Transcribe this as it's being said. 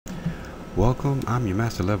Welcome, I'm your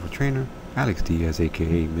master level trainer, Alex Diaz,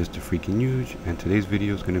 aka Mr. Freaking Huge, and today's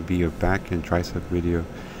video is going to be a back and tricep video.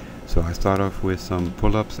 So I start off with some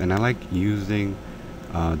pull-ups, and I like using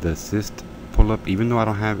the assist pull-up, even though I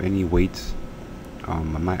don't have any weights. I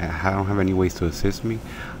don't have any weights to assist me.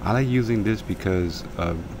 I like using this because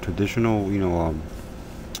traditional,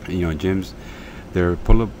 gyms, their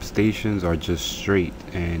pull-up stations are just straight,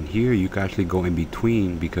 and here you can actually go in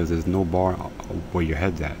between because there's no bar where your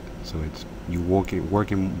head's at. So it's you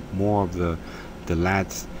working more of the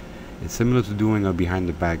lats. It's similar to doing a behind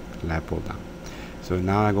the back lat pull down. So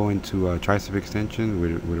now I go into tricep extension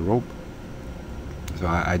with a rope. So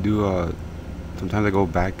I do sometimes I go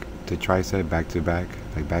back to tricep, back to back,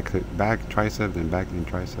 like back tricep, then back and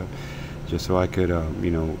tricep, just so I could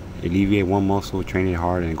alleviate one muscle, train it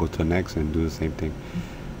hard, and go to the next and do the same thing.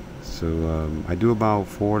 So I do about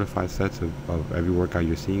 4 to 5 sets of every workout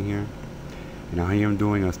you're seeing here. And now here I'm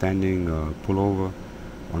doing a standing pullover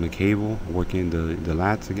on the cable, working the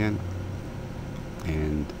lats again.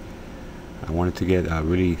 And I wanted to get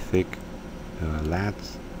really thick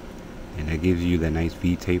lats, and that gives you that nice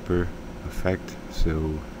V taper effect.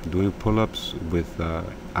 So doing pull-ups without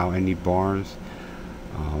any bars,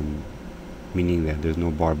 meaning that there's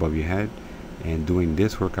no bar above your head, and doing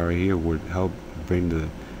this workout right here would help bring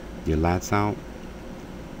your lats out.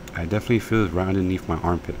 I definitely feel it's right underneath my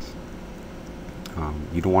armpits.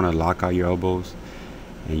 You don't want to lock out your elbows,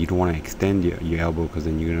 and you don't want to extend your elbow, because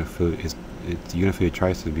then you're gonna feel you're gonna feel your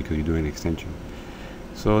triceps because you're doing an extension.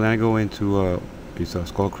 So then I go into it's a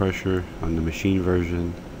skull crusher on the machine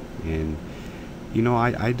version, and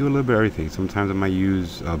I do a little bit of everything. Sometimes I might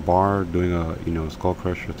use a bar doing a skull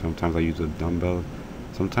crusher. Sometimes I use a dumbbell.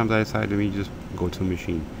 Sometimes I decide to just go to a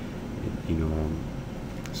machine.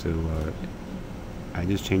 I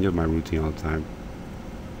just change up my routine all the time.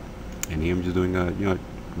 And here I'm just doing a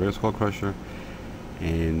regular skull crusher,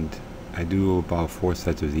 and I do about 4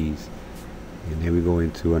 sets of these. And then we go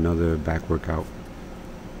into another back workout,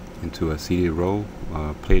 into a seated row,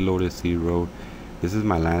 plate loaded seated row. This is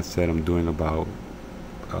my last set. I'm doing about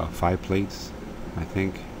 5 plates, I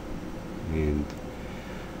think, and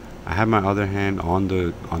I have my other hand on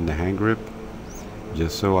the hand grip,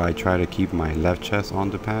 just so I try to keep my left chest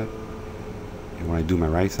on the pad, and when I do my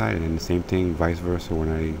right side, and then the same thing vice versa.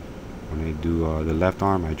 When I do the left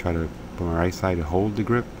arm, I try to put my right side to hold the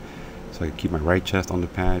grip, so I can keep my right chest on the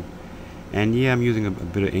pad. And yeah, I'm using a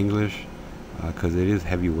bit of English because it is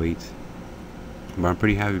heavy weights, but I'm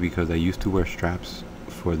pretty happy because I used to wear straps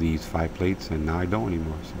for these 5 plates, and now I don't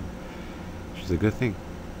anymore, so which is a good thing.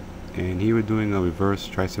 And here we're doing a reverse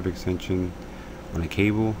tricep extension on a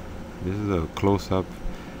cable. This is a close-up.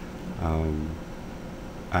 I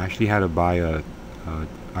actually had to buy a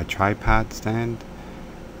tripod stand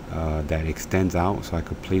that extends out, so I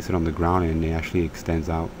could place it on the ground and it actually extends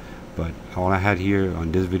out. But all I had here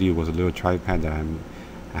on this video was a little tripod that I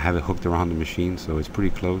have it hooked around the machine, so it's pretty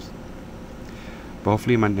close. But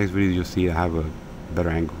hopefully in my next video you'll see I have a better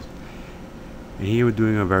angles. And here we're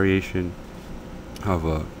doing a variation of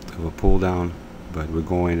a pull down, but we're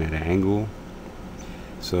going at an angle.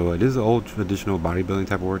 So this is an old traditional bodybuilding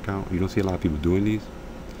type of workout. You don't see a lot of people doing these,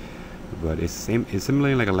 but it's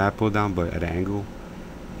similar like a lat pull down, but at an angle.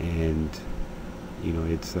 And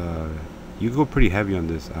it's you go pretty heavy on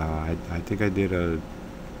this. I think I did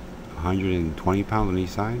 120 pounds on each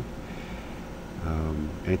side, and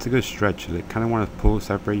it's a good stretch. You kind of want to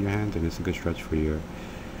separate your hands, and it's a good stretch for your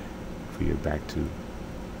back too.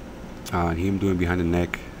 And here I'm doing behind the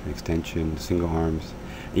neck extension, single arms,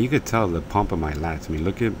 and you could tell the pump of my lats. I mean,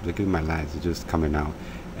 look at my lats; it's just coming out.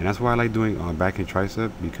 And that's why I like doing back and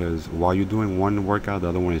tricep, because while you're doing one workout, the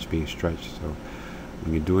other one is being stretched. So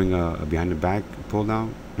when you're doing a behind the back pull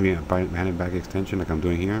down, behind the back extension, like I'm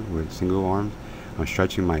doing here with single arms, I'm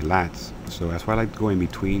stretching my lats. So that's why I like to go in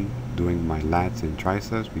between doing my lats and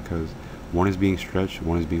triceps, because one is being stretched,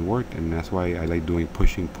 one is being worked. And that's why I like doing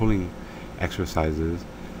pulling exercises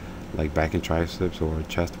like back and triceps, or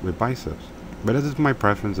chest with biceps. But this is my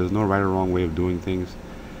preference. There's no right or wrong way of doing things.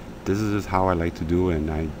 This is just how I like to do,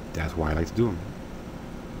 and that's why I like to do them.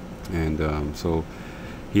 And so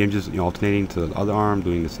here I'm just alternating to the other arm,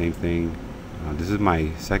 doing the same thing. This is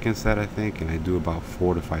my second set, I think, and I do about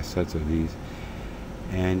 4 to 5 sets of these.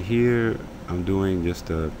 And here I'm doing just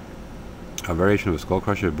a variation of a skull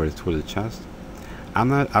crusher, but it's for the chest. I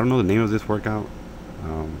don't know the name of this workout.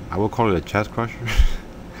 I will call it a chest crusher.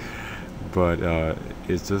 But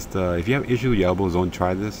it's just if you have issues with your elbows, don't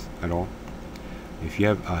try this at all. If you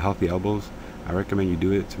have healthy elbows, I recommend you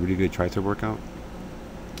do it. It's a really good tricep workout.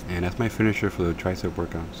 And that's my finisher for the tricep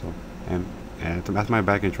workout. So and that's my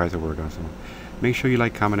back and tricep workout. So Make sure you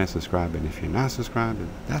like, comment, and subscribe. And if you're not subscribed,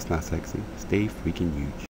 that's not sexy. Stay freaking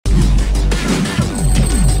huge.